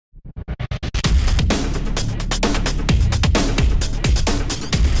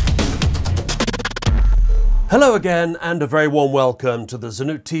Hello again and a very warm welcome to the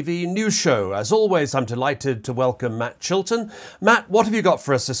ZenootTV news show. As always, I'm delighted to welcome Matt Chilton. Matt, what have you got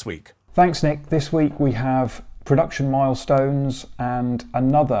for us this week? Thanks, Nick. This week we have production milestones and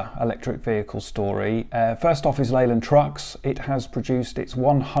another electric vehicle story. First off is Leyland Trucks. It has produced its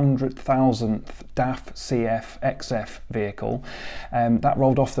 100,000th DAF CF XF vehicle. That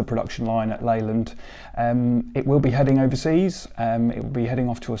rolled off the production line at Leyland. It will be heading overseas. It will be heading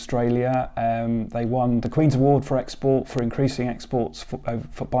off to Australia. They won the Queen's Award for export for increasing exports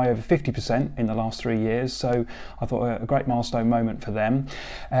by over 50% in the last 3 years. So I thought a great milestone moment for them.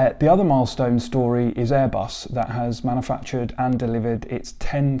 The other milestone story is Airbus, that has manufactured and delivered its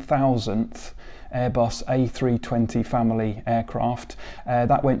 10,000th Airbus A320 family aircraft.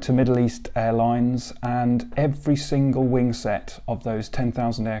 That went to Middle East Airlines, and every single wing set of those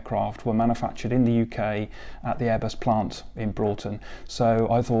 10,000 aircraft were manufactured in the UK at the Airbus plant in Broughton. So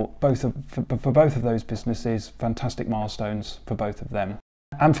I thought for both of those businesses, fantastic milestones for both of them.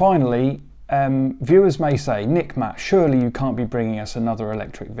 And finally, viewers may say, Nick, Matt, surely you can't be bringing us another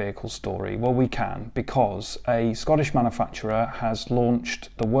electric vehicle story. Well, we can, because a Scottish manufacturer has launched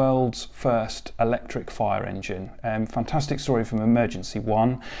the world's first electric fire engine. Fantastic story from Emergency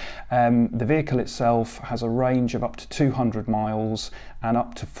One. The vehicle itself has a range of up to 200 miles and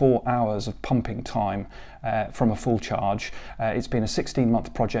up to 4 hours of pumping time from a full charge. It's been a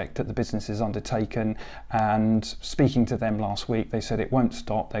 16-month project that the business has undertaken, and speaking to them last week, they said it won't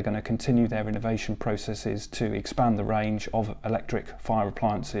stop. They're going to continue their innovation processes to expand the range of electric fire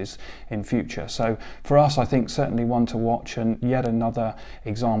appliances in future. So for us, I think certainly one to watch, and yet another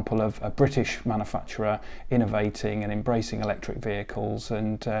example of a British manufacturer innovating and embracing electric vehicles.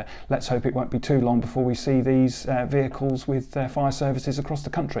 And let's hope it won't be too long before we see these vehicles with fire services across the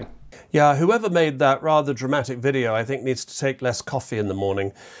country. Yeah, whoever made that rather dramatic video, I think needs to take less coffee in the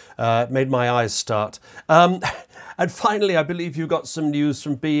morning. It made my eyes start. And finally, I believe you got some news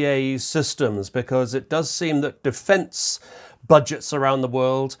from BAE Systems, because it does seem that defence budgets around the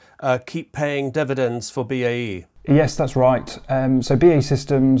world keep paying dividends for BAE. Yes, that's right. So BAE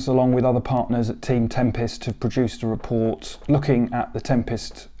Systems, along with other partners at Team Tempest, have produced a report looking at the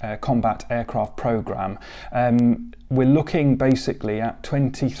Tempest combat aircraft programme. We're looking basically at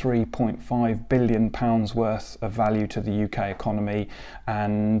 £23.5 billion worth of value to the UK economy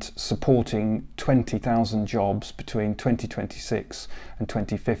and supporting 20,000 jobs between 2026 and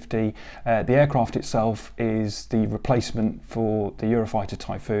 2050. The aircraft itself is the replacement for the Eurofighter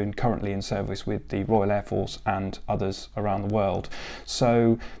Typhoon, currently in service with the Royal Air Force and others around the world.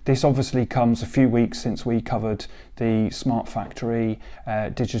 So this obviously comes a few weeks since we covered the smart factory,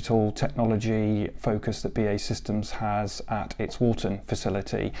 digital technology focus that BAE Systems has at its Wharton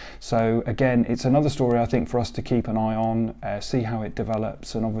facility. So again, it's another story I think for us to keep an eye on, see how it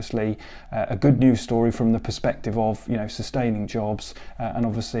develops, and obviously a good news story from the perspective of, you know, sustaining jobs and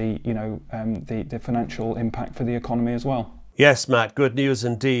obviously, you know, the financial impact for the economy as well. Yes, Matt, good news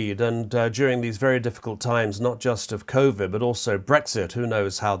indeed. And during these very difficult times, not just of COVID, but also Brexit, who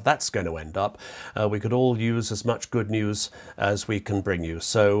knows how that's going to end up. We could all use as much good news as we can bring you.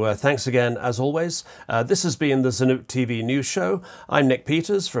 So thanks again, as always. This has been the ZenootTV News Show. I'm Nick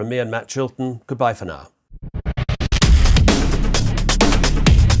Peters, from me and Matt Chilton. Goodbye for now.